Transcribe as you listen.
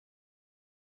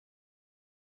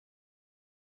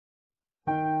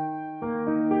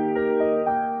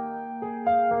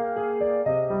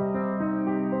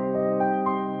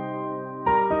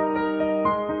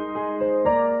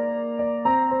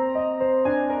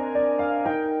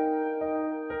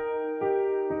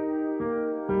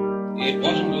It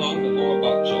wasn't long before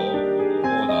Boxall, the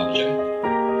fourth officer,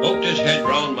 poked his head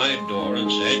round my door and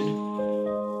said,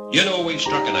 "You know we've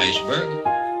struck an iceberg."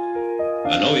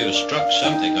 "I know you've struck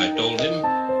something," I told him,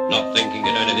 not thinking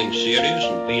it anything serious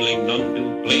and feeling none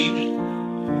too pleased.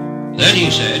 Then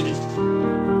he said,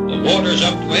 "The water's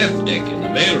up to F deck in the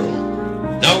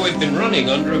mailroom. Now we've been running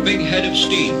under a big head of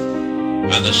steam,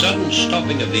 and the sudden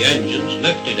stopping of the engines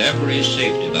lifted every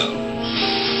safety valve.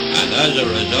 And as a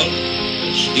result,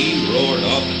 the steam roared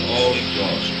off at all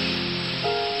exhaust.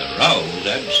 The row was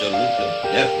absolutely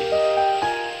deafening.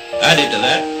 Added to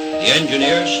that, the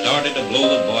engineers started to blow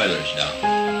the boilers down.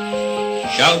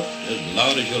 Shout as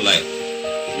loud as you like.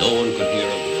 No one could hear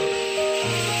a word.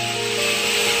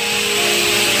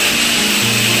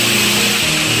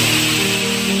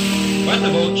 When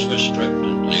the boats were stripped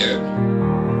and cleared,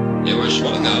 they were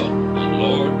swung out and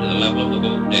lowered to the level of the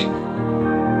boat deck.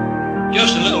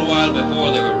 Just a little while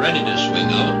before they were ready to swing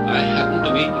out, I happened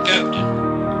to meet the captain,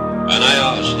 and I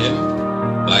asked him,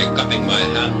 by cupping my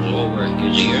hands over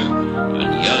his ear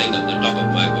and yelling at the top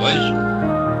of my voice,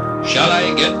 "Shall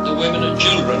I get the women and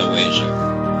children away, sir?"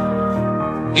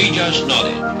 He just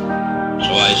nodded,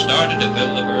 so I started to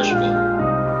fill the first boat.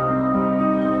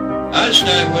 As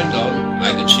time went on,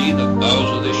 I could see the bows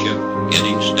of the ship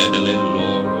getting steadily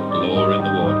lower and lower in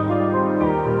the water.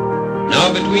 Now,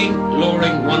 between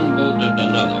lowering one boat and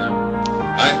another,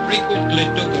 I frequently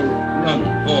took a run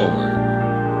forward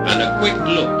and a quick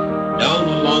look down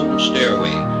the long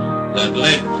stairway that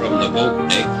led from the boat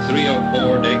deck 3 or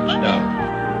 4 decks down.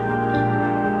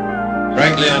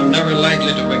 Frankly, I'm never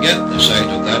likely to forget the sight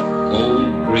of that cold,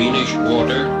 greenish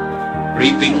water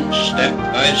creeping step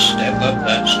by step up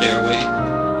that stairway.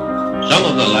 Some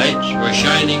of the lights were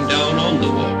shining down on the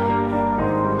water,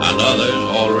 and others,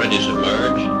 already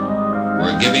submerged,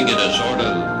 were giving it a sort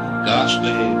of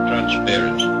ghastly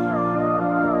transparency.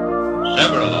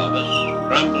 Several of us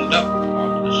scrambled up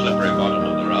onto the slippery bottom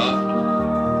of the raft,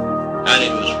 and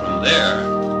it was from there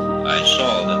I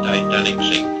saw the Titanic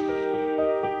sink.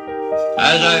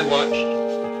 As I watched,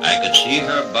 I could see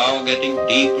her bow getting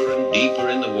deeper and deeper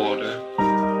in the water,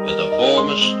 with the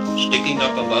foremast sticking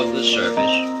up above the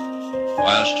surface,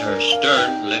 whilst her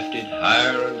stern lifted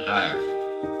higher and higher,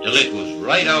 till it was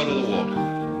right out of the water.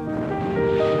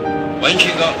 When she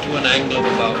got to an angle of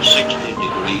about 60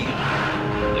 degrees,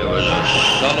 there was a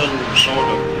sullen sort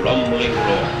of rumbling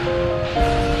roar,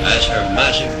 as her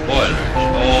massive boilers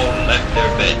all left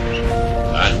their beds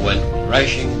and went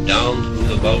crashing down through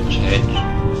the bulk's heads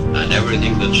and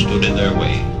everything that stood in their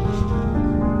way.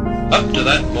 Up to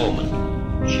that moment,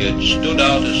 she had stood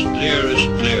out as clear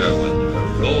with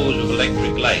her rows of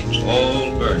electric lights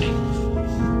all burning.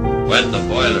 When the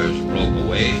boilers broke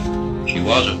away, she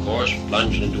was, of course,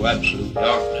 plunged into absolute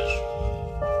darkness,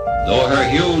 though her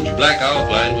huge black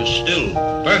outline was still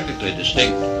perfectly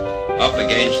distinct up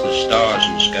against the stars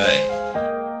and sky.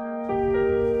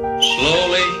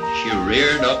 Slowly, she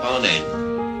reared up on end,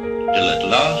 till at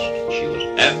last she was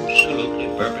absolutely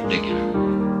perpendicular.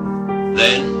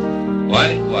 Then,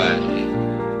 quite quietly,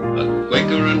 but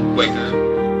quicker and quicker,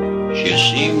 she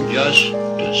seemed just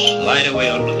to slide away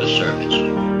under the surface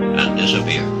and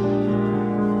disappear.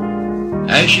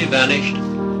 As she vanished,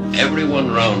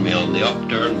 everyone round me on the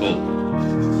upturned boat,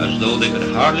 as though they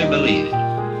could hardly believe it,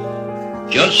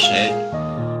 just said,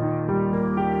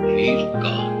 "She's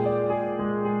gone."